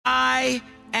I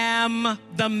am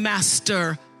the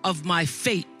master of my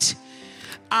fate.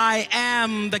 I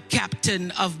am the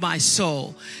captain of my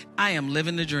soul. I am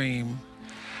living the dream.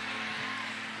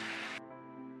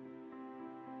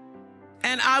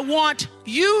 And I want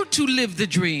you to live the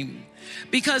dream,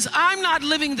 because I'm not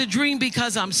living the dream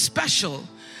because I'm special.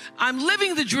 I'm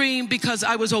living the dream because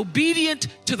I was obedient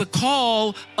to the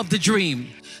call of the dream.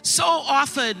 So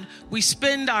often we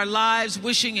spend our lives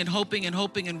wishing and hoping and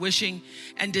hoping and wishing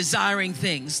and desiring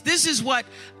things. This is what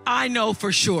I know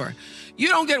for sure. You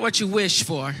don't get what you wish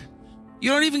for.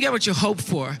 You don't even get what you hope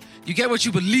for. You get what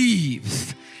you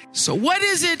believe. So what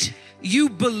is it you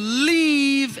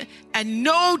believe and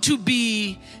know to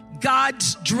be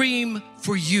God's dream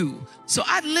for you? So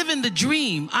I live in the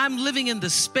dream. I'm living in the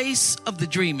space of the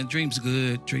dream. And dream's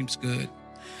good. Dream's good.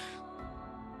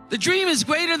 The dream is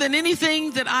greater than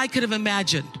anything that I could have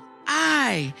imagined.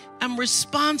 I am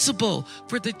responsible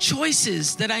for the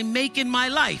choices that I make in my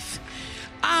life.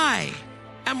 I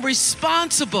am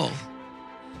responsible.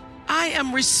 I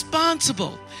am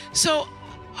responsible. So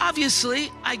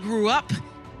obviously, I grew up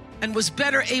and was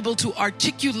better able to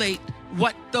articulate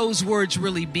what those words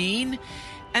really mean.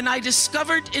 And I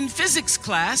discovered in physics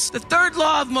class, the third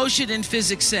law of motion in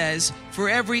physics says, for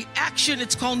every action,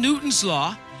 it's called Newton's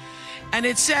law, and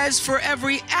it says for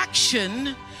every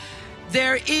action,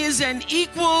 there is an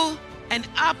equal and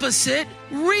opposite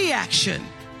reaction.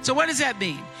 So what does that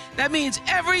mean? That means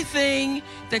everything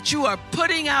that you are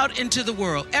putting out into the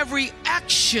world, every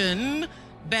action,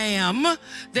 bam,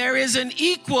 there is an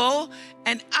equal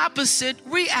and opposite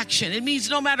reaction. It means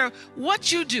no matter what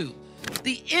you do,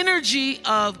 the energy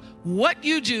of what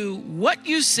you do, what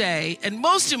you say, and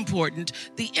most important,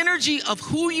 the energy of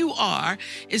who you are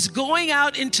is going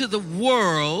out into the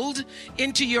world,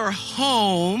 into your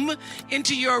home,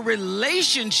 into your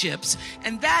relationships,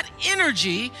 and that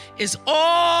energy is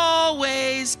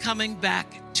always coming back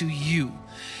to you.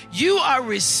 You are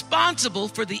responsible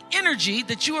for the energy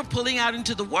that you are pulling out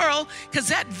into the world, because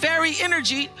that very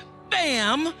energy,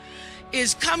 bam,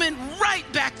 is coming right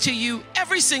back to you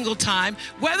every single time,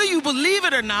 whether you believe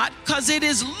it or not, because it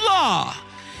is law.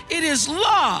 It is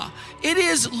law. It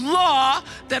is law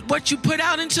that what you put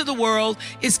out into the world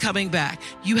is coming back.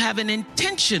 You have an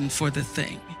intention for the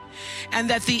thing, and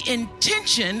that the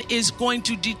intention is going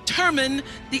to determine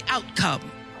the outcome.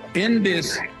 In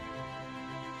this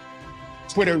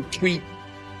Twitter tweet,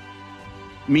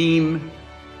 meme,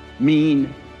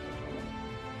 mean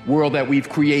world that we've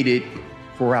created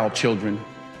for our children,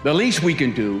 the least we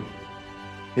can do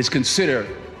is consider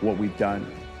what we've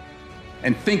done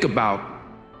and think about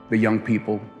the young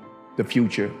people, the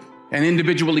future, and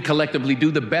individually, collectively do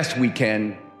the best we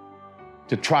can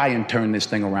to try and turn this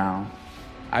thing around.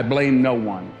 I blame no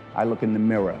one. I look in the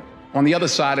mirror. On the other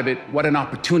side of it, what an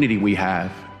opportunity we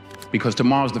have, because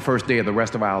tomorrow's the first day of the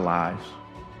rest of our lives.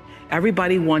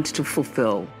 Everybody wants to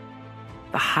fulfill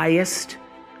the highest,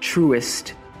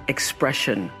 truest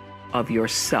expression of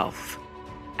yourself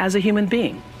as a human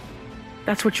being.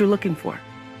 That's what you're looking for.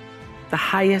 The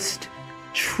highest,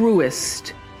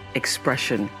 truest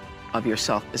expression of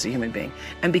yourself as a human being.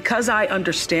 And because I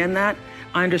understand that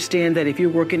if you're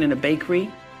working in a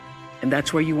bakery and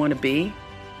that's where you want to be,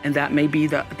 and that may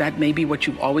be what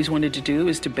you've always wanted to do,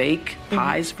 is to bake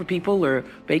pies for people or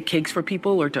bake cakes for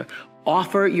people or to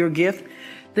offer your gift,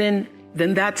 then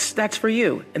that's for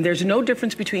you. And there's no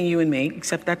difference between you and me,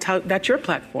 except that's your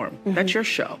platform. That's your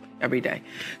show every day.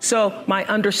 So my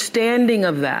understanding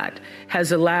of that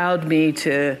has allowed me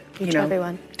to reach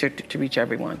everyone. To reach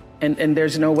everyone. And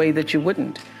there's no way that you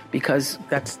wouldn't, because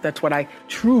that's what I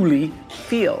truly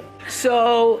feel.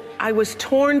 So I was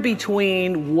torn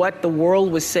between what the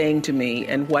world was saying to me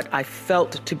and what I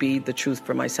felt to be the truth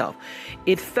for myself.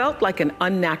 It felt like an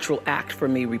unnatural act for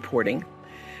me reporting,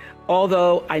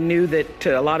 although I knew that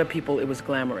to a lot of people it was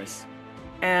glamorous.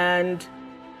 And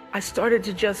I started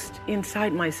to just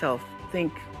inside myself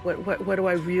think, what do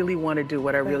I really want to do,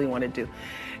 what I really want to do?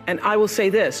 And I will say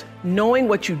this, knowing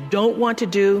what you don't want to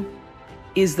do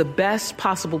is the best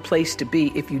possible place to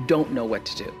be if you don't know what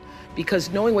to do. Because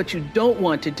knowing what you don't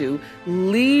want to do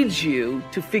leads you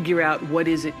to figure out what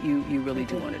is it you really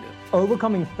do want to do.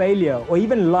 Overcoming failure, or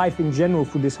even life in general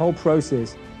through this whole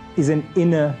process, is an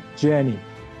inner journey.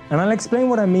 And I'll explain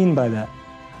what I mean by that.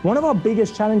 One of our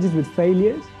biggest challenges with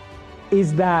failures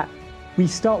is that we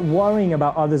start worrying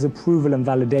about others' approval and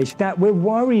validation. That we're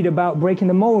worried about breaking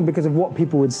the mold because of what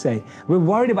people would say. We're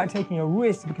worried about taking a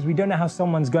risk because we don't know how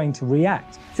someone's going to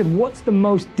react. So what's the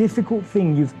most difficult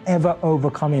thing you've ever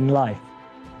overcome in life?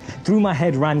 Through my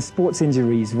head ran sports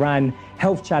injuries, ran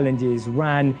health challenges,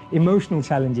 ran emotional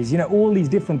challenges. All these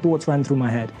different thoughts ran through my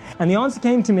head. And the answer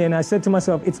came to me, and I said to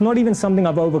myself, it's not even something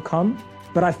I've overcome,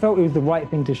 but I felt it was the right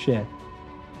thing to share.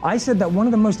 I said that one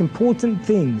of the most important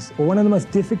things, or one of the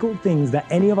most difficult things that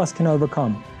any of us can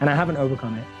overcome, and I haven't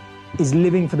overcome it, is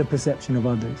living for the perception of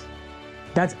others.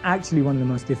 That's actually one of the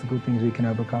most difficult things we can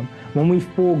overcome. When we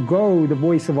forego the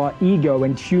voice of our ego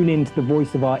and tune into the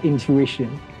voice of our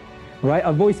intuition, right?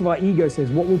 A voice of our ego says,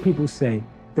 what will people say?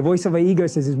 The voice of our ego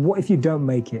says, is what if you don't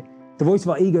make it? The voice of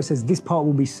our ego says, this part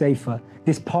will be safer.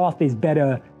 This path is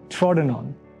better trodden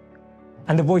on.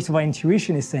 And the voice of our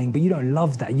intuition is saying, but you don't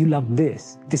love that. You love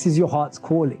this. This is your heart's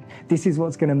calling. This is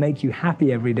what's going to make you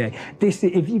happy every day.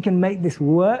 If you can make this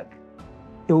work,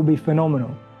 it will be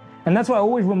phenomenal. And that's why I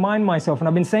always remind myself, and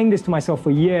I've been saying this to myself for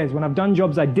years, when I've done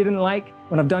jobs I didn't like,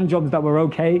 when I've done jobs that were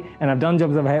okay, and I've done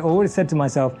jobs that I always said to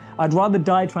myself, I'd rather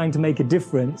die trying to make a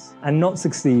difference and not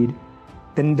succeed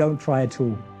than don't try at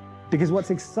all. Because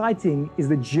what's exciting is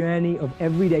the journey of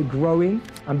every day growing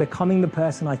and becoming the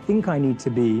person I think I need to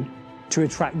be to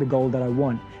attract the goal that I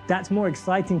want. That's more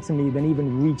exciting to me than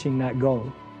even reaching that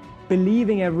goal.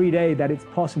 Believing every day that it's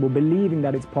possible, believing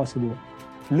that it's possible,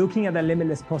 looking at that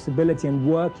limitless possibility and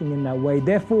working in that way.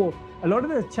 Therefore, a lot of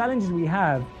the challenges we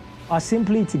have are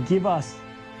simply to give us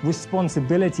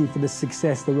responsibility for the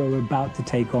success that we're about to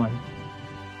take on.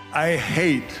 I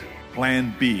hate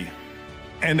plan B.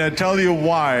 And I tell you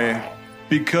why.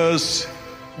 Because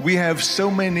we have so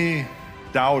many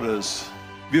doubters.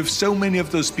 We have so many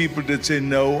of those people that say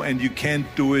no and you can't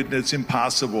do it, that's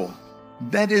impossible.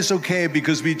 That is okay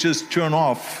because we just turn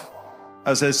off.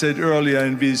 As I said earlier,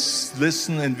 and we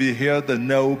listen and we hear the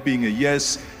no being a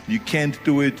yes. You can't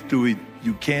do it,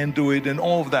 you can do it, and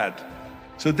all of that.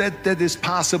 So that is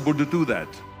possible to do that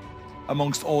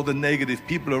amongst all the negative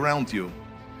people around you.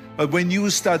 But when you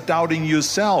start doubting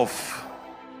yourself,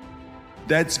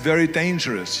 that's very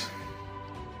dangerous.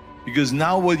 Because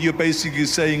now what you're basically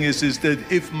saying is that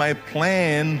if my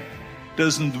plan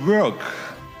doesn't work,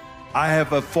 I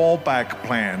have a fallback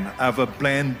plan, I have a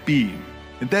plan B.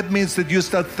 And that means that you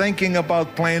start thinking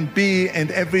about plan B, and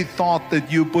every thought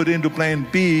that you put into plan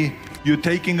B, you're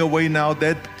taking away now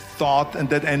that thought and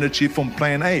that energy from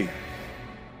plan A.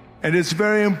 And it's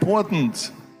very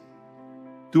important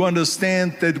to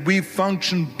understand that we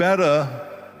function better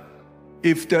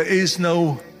if there is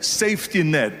no safety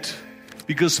net,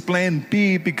 because plan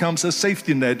B becomes a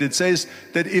safety net. It says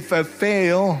that if I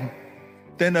fail,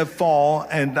 then I fall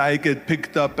and I get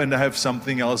picked up and I have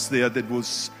something else there that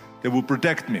will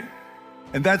protect me.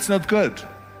 And that's not good,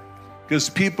 because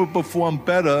people perform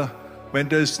better when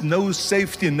there's no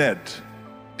safety net.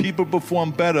 People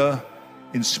perform better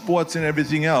in sports and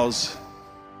everything else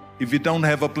if you don't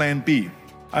have a plan B.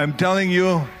 I'm telling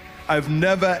you, I've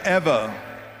never ever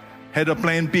had a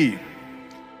plan B.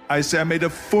 I made a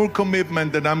full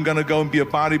commitment that I'm gonna go and be a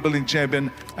bodybuilding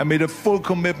champion. I made a full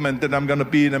commitment that I'm gonna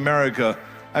be in America.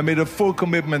 I made a full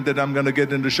commitment that I'm gonna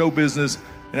get into show business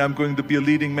and I'm going to be a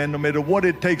leading man. No matter what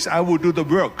it takes, I will do the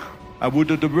work. I will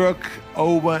do the work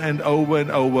over and over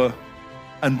and over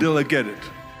until I get it.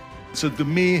 So to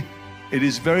me, it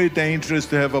is very dangerous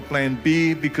to have a plan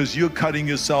B, because you're cutting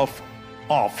yourself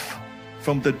off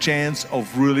from the chance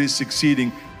of really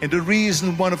succeeding. And the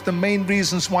reason, one of the main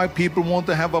reasons why people want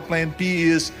to have a plan B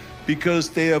is because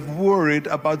they are worried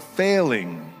about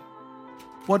failing.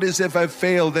 What is if I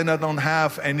fail, then I don't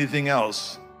have anything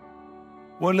else?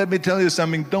 Well, let me tell you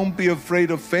something. Don't be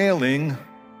afraid of failing,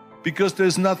 because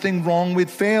there's nothing wrong with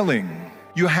failing.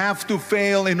 You have to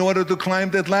fail in order to climb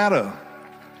that ladder.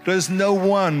 There's no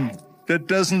one that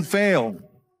doesn't fail.